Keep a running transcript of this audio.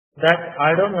that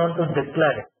I don't want to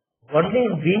declare it. Only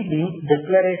in VB,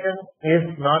 declaration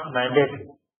is not mandatory.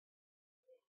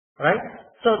 Right?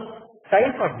 So,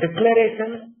 type of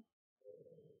declaration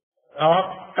or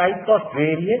type of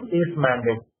variant is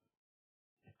mandatory.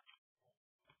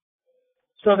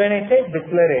 So, when I say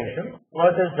declaration,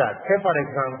 what is that? Say, for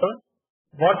example,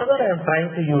 whatever I am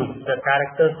trying to use, the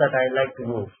characters that I like to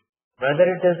use, whether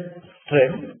it is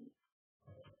string,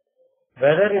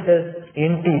 whether it is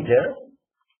integer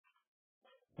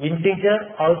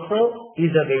also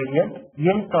is a variant,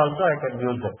 int also I can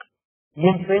use it.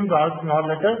 Int means all small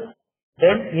letters,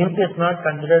 then int is not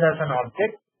considered as an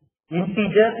object,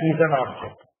 integer is an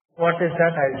object. What is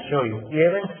that? I will show you.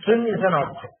 Even string is an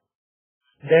object.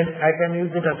 Then I can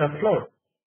use it as a float.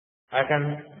 I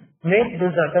can make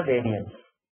this as a variant.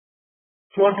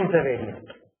 Float is a variant.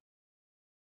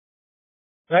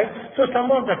 Right? So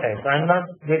some of the times, I am not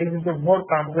getting into more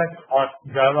complex or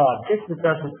Java objects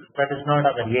because that is not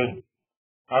our aim.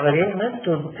 Our aim is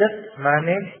to just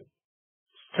manage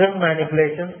string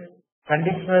manipulations,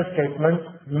 conditional statements,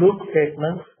 loop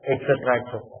statements,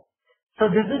 etc. So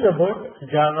this is about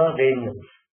Java variants.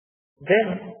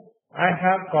 Then I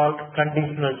have called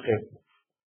conditional statements.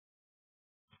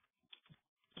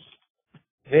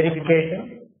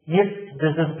 Verification. If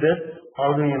this is this,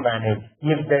 how do you manage?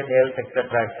 If then else,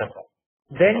 etc.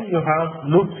 Then you have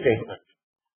loop statements.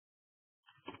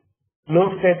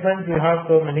 Loop statements, you have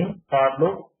so many: for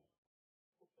loop,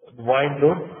 while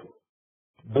loop,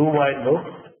 do while loop,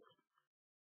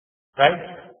 right?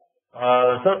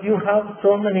 So you have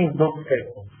so many loop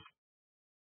statements,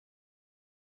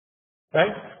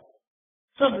 right?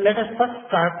 So let us first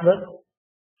start with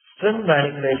string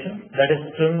manipulation, that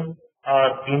is string or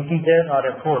integer or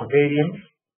a float variant.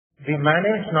 We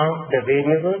manage now the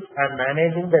variables and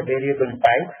managing the variable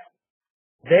types.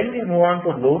 Then we move on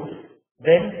to loops.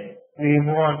 Then we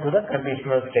move on to the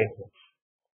conditional statements.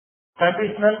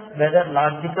 Conditional, whether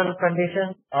logical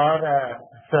condition or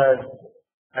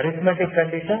arithmetic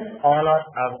condition, all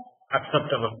are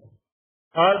acceptable.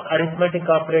 All arithmetic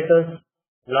operators,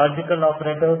 logical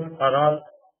operators are all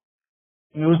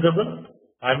usable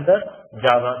under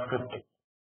JavaScript.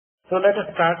 So let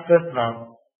us start with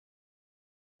now.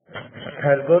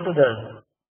 I'll go to the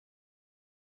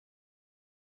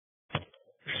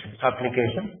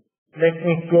application. Let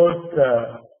me close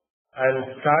I'll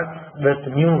start with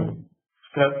new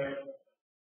script.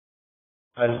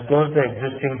 I'll close the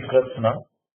existing scripts now.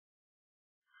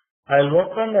 I'll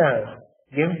open a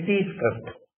empty script.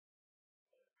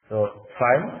 So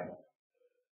file,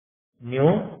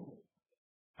 new.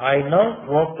 I now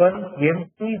open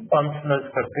empty functional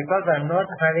script because I'm not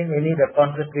having any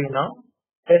repository now.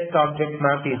 Test object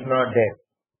map is not there.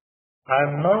 I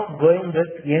am now going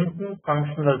with empty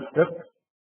functional script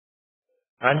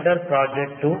under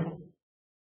project 2.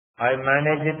 I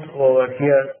manage it over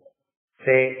here,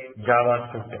 say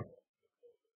JavaScript.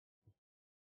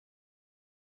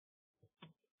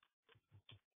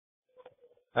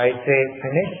 I say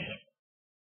finish.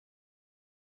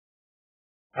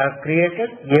 I have created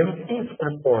empty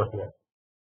script over here.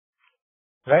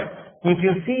 Right? If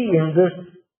you see in this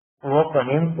open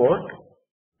import,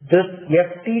 this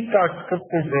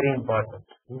ft.script is very important.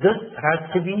 This has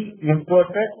to be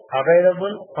imported,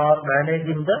 available for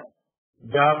managing the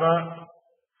Java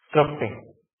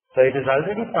scripting. So it is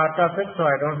already part of it, so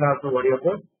I don't have to worry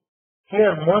about.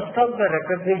 Here, most of the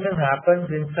recognition happens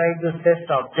inside this test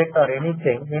object or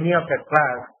anything, any of the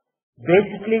class,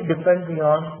 basically depending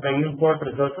on the import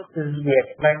resources. This will be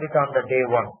explained it on the day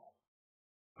 1.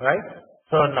 Right?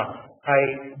 So now,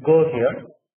 I go here.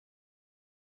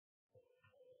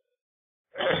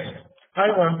 I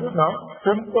want to now,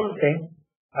 simple thing,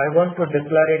 I want to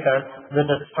declare it as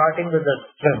starting with a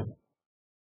string.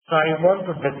 So I want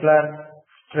to declare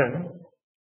string,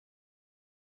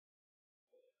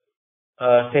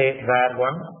 say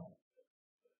var1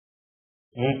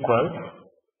 equals,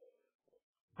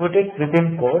 put it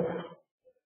within quotes,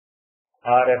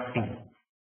 RFT.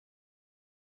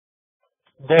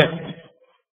 Then,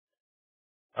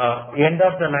 end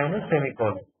of the line is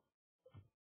semicolon.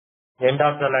 End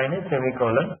of the line is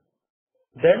semicolon.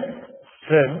 Then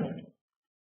string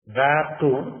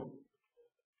var2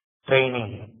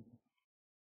 training.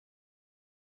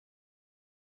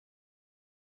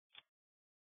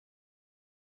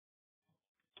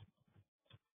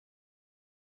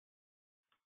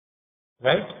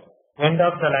 Right? End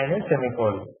of the line is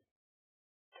semicolon.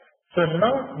 So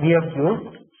now we have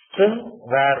used string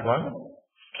var1,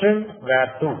 string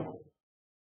var2.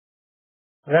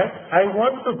 Right? I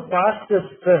want to pass the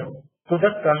string to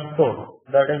the console.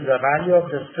 That is the value of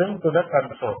the string to the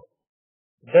console.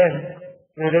 Then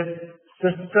it is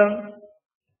system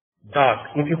dot.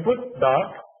 If you put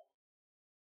dot,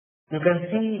 you can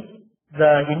see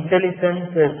the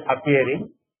IntelliSense is appearing.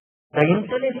 The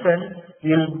IntelliSense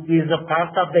is a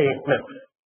part of the Eclipse.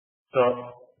 So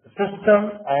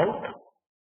system out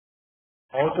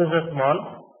is a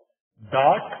small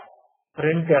dot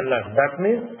println. That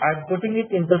means I'm putting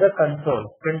it into the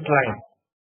console, print line.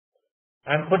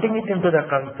 I'm putting it into the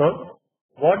console.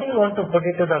 What do you want to put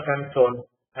into the console?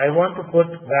 I want to put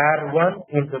var1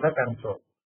 into the console.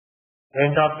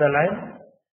 End of the line,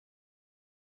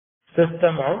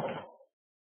 system out,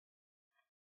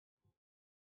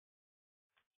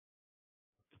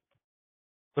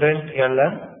 println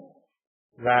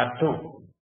var2.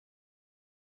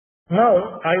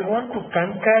 Now I want to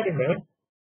concatenate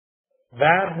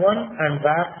var1 and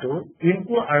var2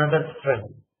 into another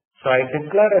string. So I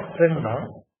declare a string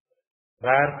now,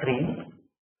 var3.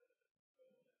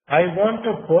 I want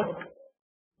to put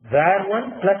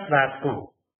var1 plus var2.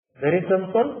 Very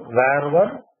simple,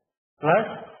 var1 plus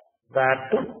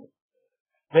var2.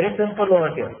 Very simple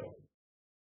over here.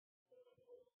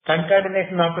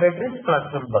 Concatenation operator is plus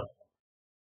symbol.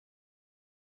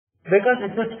 Because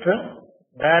it's a string,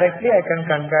 directly I can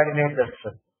concatenate the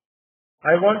string.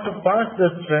 I want to pass the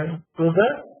string to the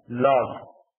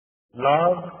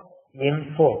log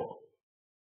info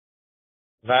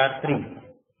var3.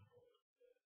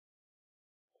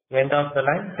 End of the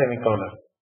line, semicolon.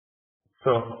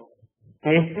 So,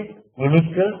 basic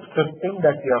initial scripting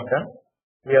that we have done.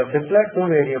 We have declared two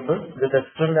variables with a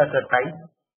string as a type.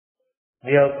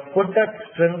 We have put that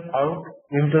string out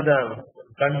into the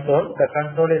console. The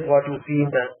console is what you see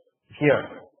in the here.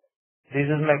 This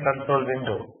is my console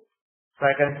window. So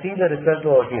I can see the result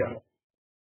over here.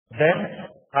 Then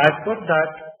I put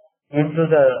that into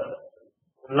the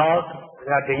log.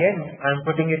 At the end, I am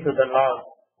putting it to the log.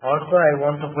 Also, I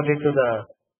want to put it to the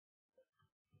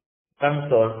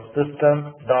console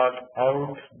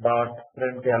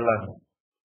system.out.println.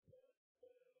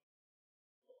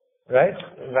 Right?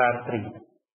 var3.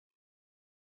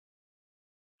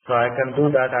 So I can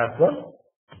do that as well.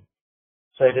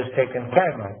 So it is taken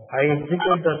care of. I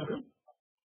execute the script.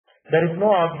 There is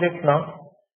no object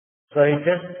now. So I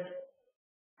just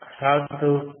have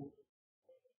to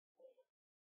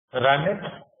run it.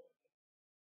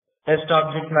 Test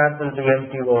object map will be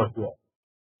empty over here.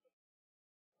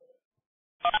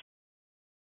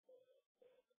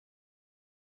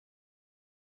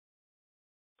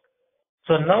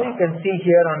 So now you can see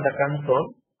here on the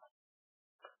console,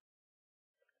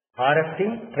 RFT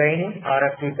training,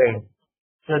 RFT training.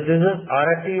 So this is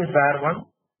RFT is var1,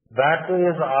 var2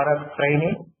 is RF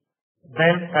training,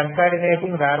 then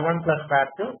concatenating var1 plus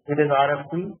var2, it is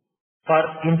RFT. For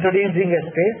introducing a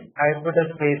space, I put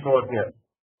a space over here.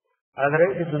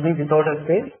 Otherwise it will be without a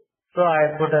space, so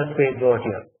I put a space over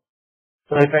here.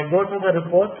 So if I go to the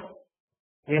report,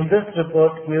 in this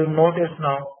report you notice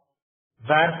now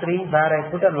var3 where I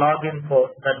put a log info,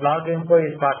 that log info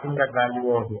is passing that value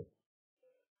over here.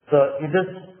 So it is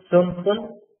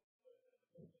simple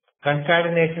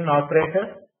concatenation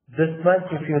operator. This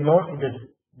much if you know, it is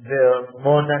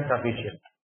more than sufficient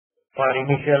for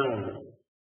initial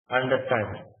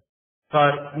understanding.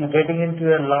 For getting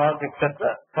into a log,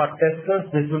 etc. For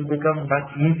testers, this will become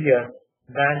much easier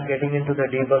than getting into the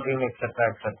debugging,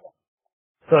 etc. etc.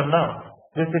 So now,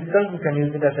 this itself you can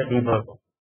use it as a debugger.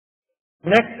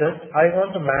 Next is, I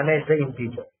want to manage the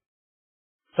integer.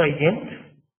 So int,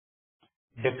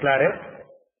 declare it.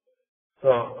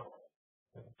 So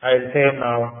I'll say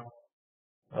now,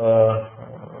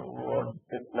 what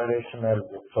declaration I'll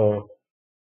do. So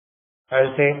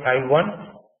I'll say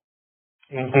I1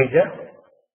 integer,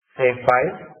 say 5,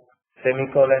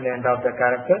 semicolon end of the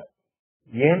character,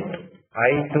 int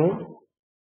I2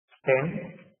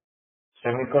 10,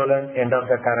 semicolon end of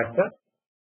the character,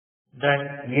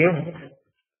 then int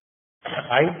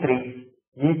I3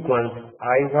 equals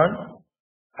I1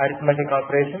 arithmetic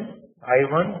operation,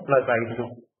 I1 plus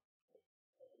I2.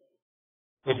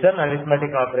 It's an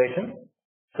arithmetic operation.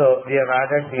 So we have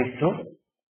added these two.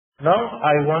 Now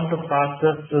I want to pass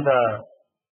this to the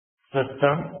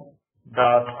system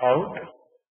dot out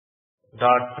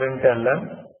dot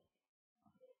println,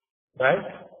 right?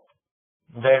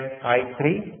 Then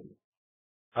I3,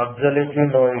 absolutely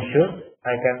no issues,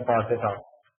 I can pass it on.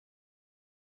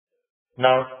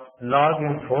 Now log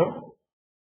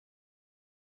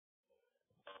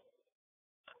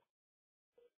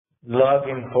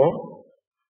info,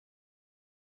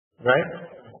 right?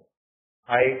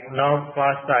 I now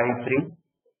pass the I3.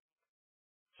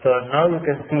 So now you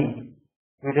can see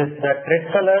it is the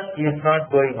red color is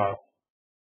not going off.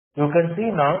 You can see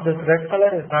now this red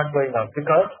color is not going up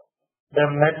because the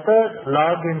method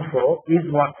loginfo is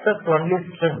accepts only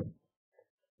string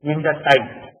in the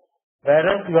type,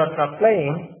 whereas you are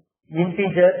supplying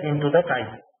integer into the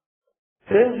type.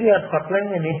 Since we are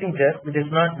supplying an integer, it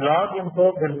is not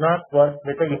loginfo will not work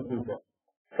with the integer.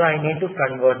 So I need to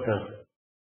convert this.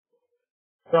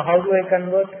 So how do I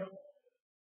convert?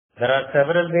 There are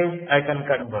several ways I can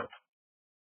convert.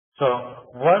 So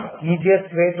one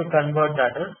easiest way to convert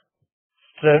that is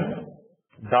string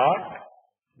dot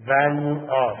value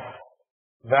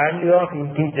of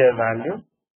integer value.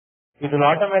 It will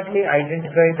automatically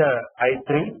identify the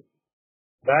I3,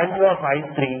 value of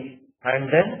I3 and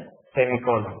then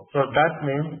semicolon. So that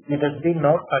means it has been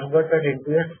now converted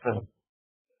into a string.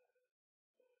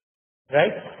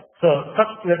 Right? So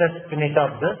first let us finish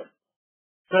up this.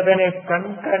 So when I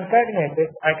concatenate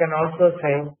it, I can also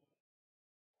say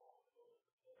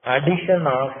addition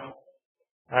of,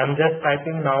 I am just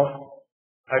typing now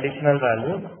additional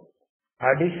values,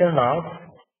 addition of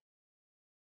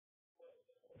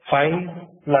 5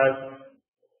 plus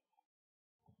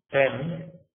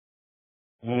 10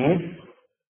 is,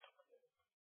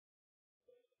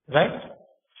 right,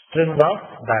 string of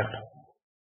that.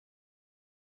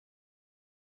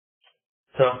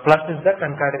 So plus is the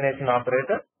concatenation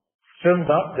operator, string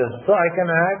of this. So I can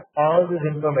add all these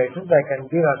information, I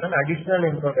can give as an additional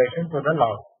information to the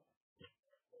log.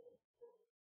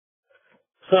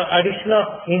 So addition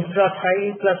of instead of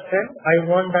 5 plus 10, I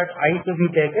want that I to be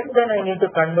taken, then I need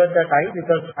to convert that I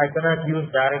because I cannot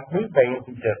use directly the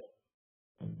integer.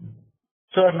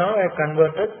 So now I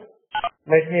converted.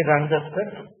 Let me run the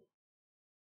script.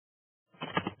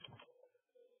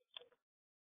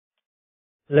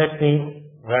 Let me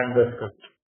run the script.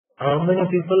 How many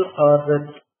people are with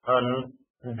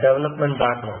development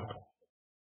background?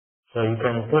 So you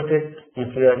can put it,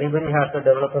 if anybody has a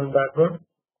development background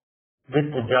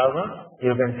with Java,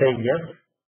 you can say yes.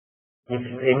 If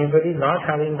anybody not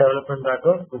having development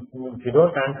background, if you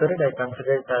don't answer it, I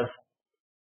consider it as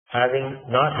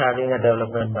not having a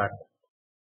development background.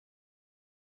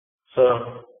 So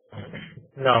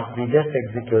now we just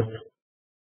execute.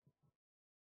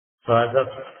 So as of,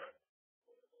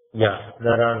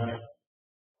 there are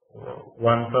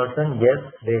one person, yes,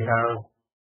 they have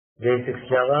basic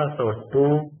Java. So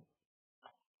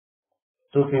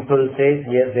two people say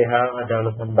yes, they have a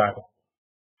development background.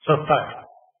 So first,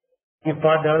 if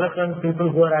for development people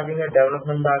who are having a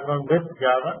development background with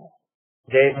Java,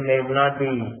 they may not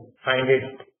find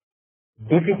it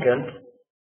difficult,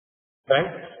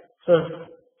 right? So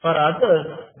for others,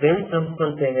 very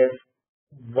simple thing is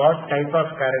what type of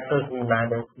characters we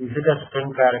manage. Is it a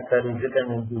string character? Is it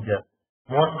an integer?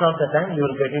 Most of the time you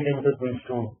will get it into these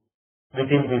two,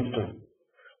 within these two.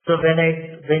 So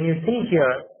when you see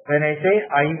here, when I say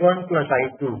I1 plus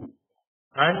I2,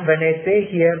 and when I say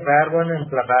here var1 and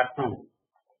var2,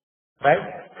 right?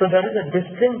 So there is a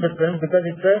distinct difference because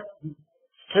it's a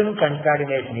string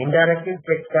concatenation. Indirectly it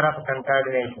takes care of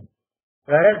concatenation.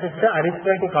 Whereas it's an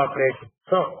arithmetic operation.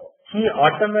 So he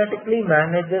automatically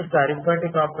manages the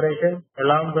arithmetic operation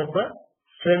along with the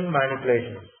string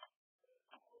manipulation.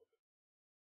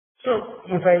 So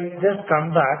if I just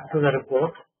come back to the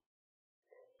report,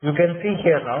 you can see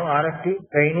here now RFT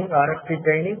training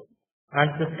and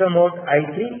system mode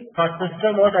I3. For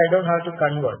system mode I don't have to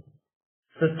convert.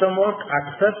 System mode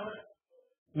accepts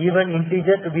even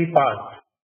integer to be passed.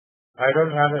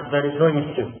 There is no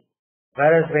issue.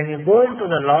 Whereas when you go into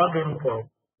the log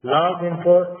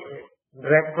info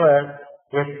requires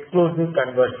exclusive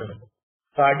conversion.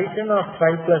 So addition of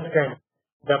 5 plus 10,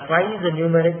 the 5 is a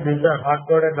numeric, this is a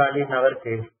hard-coded value in our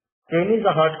case. 10 is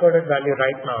a hard-coded value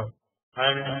right now,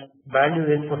 and value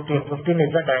is 15. 15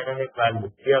 is a dynamic value.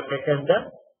 We have taken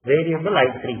the variable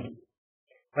I3.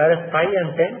 Whereas 5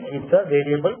 and 10 is a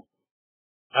variable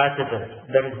as it is.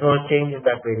 There is no change in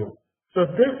that variable. So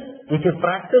this, if you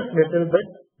practice little bit,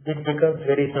 it becomes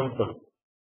very simple.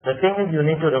 The thing is you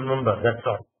need to remember, that's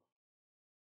all.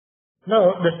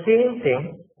 Now the same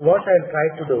thing, what I'll try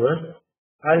to do is,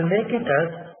 I'll make it as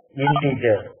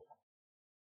integer.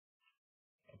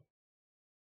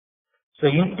 So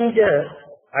integer,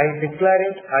 I declare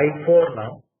it I4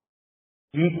 now,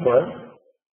 equals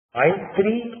I3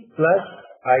 plus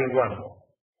I1.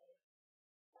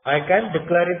 I can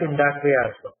declare it in that way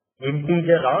also.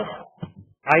 Integer of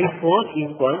I4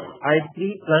 equals I3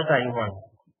 plus I1.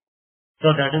 So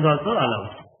that is also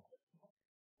allowed.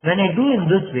 When I do in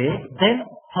this way, then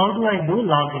how do I do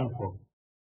log info?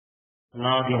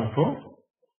 Log info.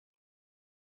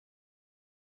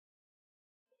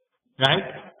 Right?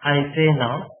 I say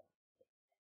now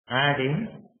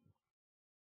adding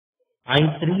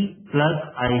I3 plus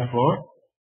I4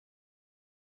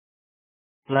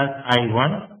 plus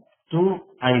I1 to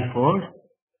I4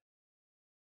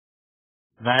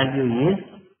 value is,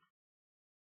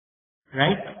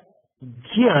 right?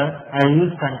 Here I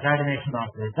use concatenation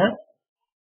operator.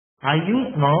 I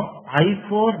use now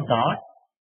I4 dot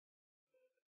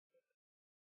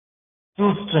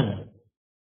to string.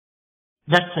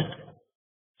 That's it.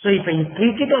 So if I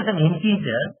treat it as an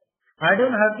integer, I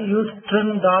don't have to use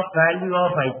string dot value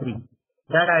of I3.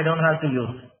 That I don't have to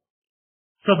use.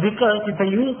 So because if I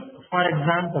use, for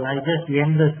example, I just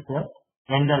end this code,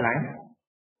 end the line.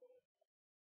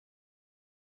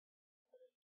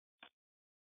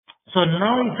 So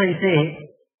now if I say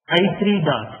I3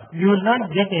 dot, you will not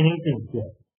get anything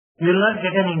here. You will not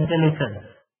get an intelligence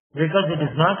because it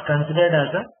is not considered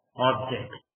as an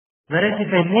object. Whereas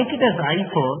if I make it as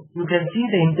I4, you can see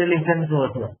the intelligence over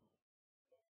here.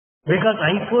 Because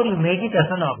I4 you make it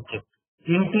as an object.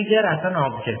 Integer as an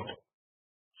object.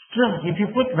 String, if you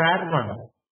put var1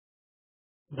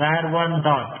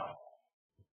 dot,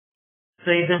 so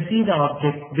you can see the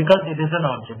object because it is an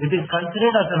object. It is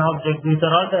considered as an object. These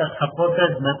are all the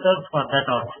supported methods for that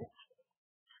object.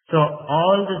 So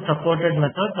all the supported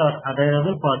methods are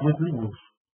available for you to use.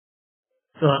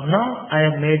 So now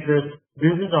I have made this.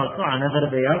 This is also another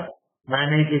way of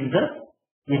managing the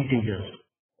integers.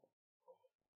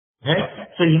 Right?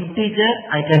 So integer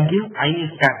I can give I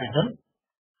is capital.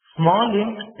 Small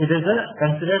int it is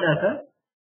considered as a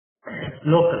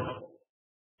local.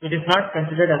 It is not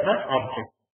considered as an object.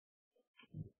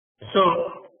 So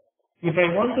if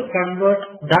I want to convert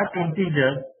that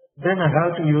integer, then I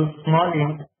have to use small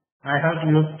int. I have to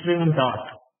use string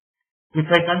dot. If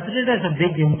I consider it as a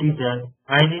big integer,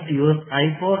 I need to use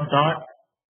I4 dot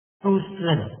to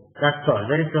string. That's all.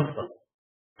 Very simple.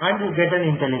 And you get an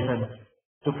intelligence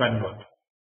to convert.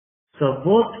 So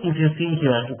both, if you see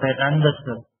here, if I run the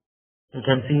script, you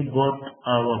can see both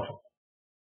are working.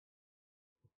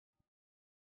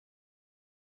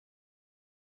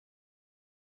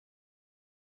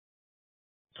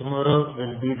 Tomorrow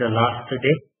will be the last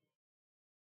day.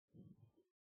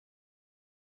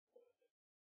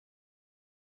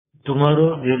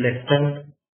 Tomorrow we will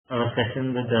extend our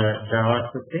session with the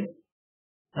JavaScript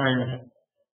and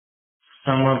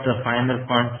some of the final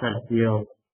points that we have,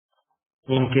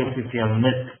 in case if you have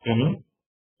missed any.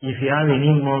 If you have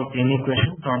any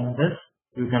questions on this,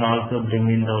 you can also bring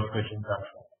in those questions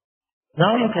also.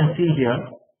 Now you can see here,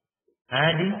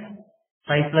 adding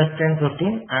 5 plus 10,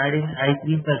 15, adding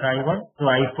I3 plus I1 to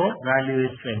I4, value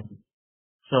is 20.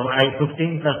 So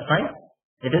I15 plus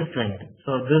 5, it is 20.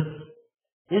 So this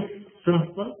is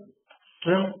simple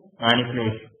string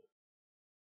manipulation.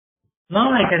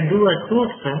 Now I can do a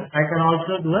two-string, I can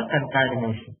also do a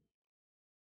concatenation.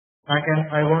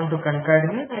 I want to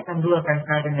concatenate, I can do a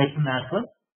concatenation as well.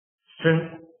 String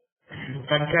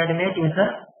concatenate is a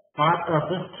part of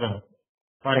the string.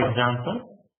 For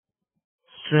example,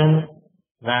 string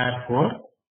var4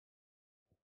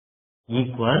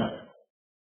 equals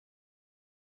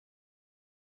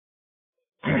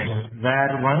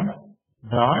var1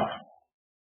 dot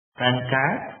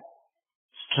concat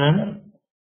string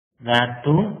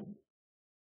var2,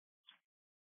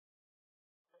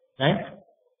 right?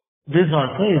 This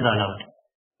also is allowed.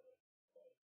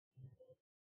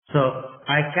 So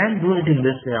I can do it in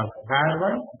this way of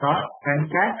var1 dot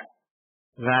concat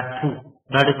var2.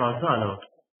 That is also allowed.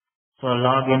 So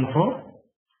log info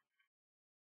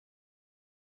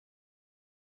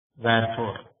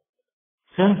var4.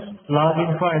 Since log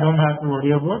info I don't have to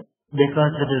worry about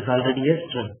because it is already a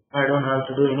string. I don't have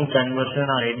to do any conversion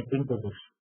or anything to this.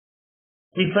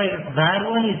 If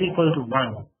var1 is equal to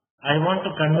 1, I want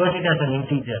to convert it as an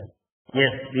integer.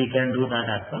 Yes, we can do that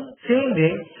as well. Same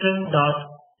way, string dot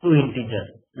to integer.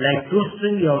 Like to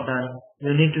string you have done,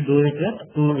 you need to do it with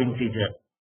to integer.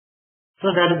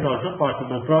 So that is also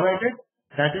possible, provided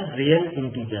that is real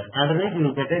integer. Otherwise, you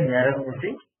will get an error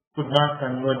message, could not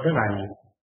convert the value.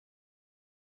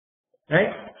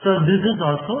 Right? So this is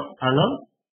also allowed.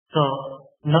 So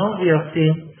now we have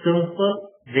seen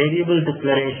simple variable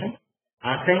declaration,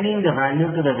 assigning the value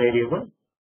to the variable,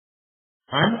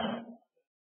 and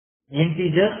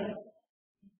integer.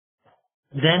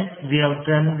 Then we have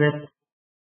done with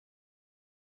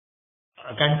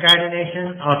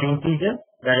concatenation of integer.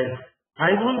 That is,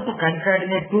 I want to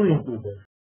concatenate two integers.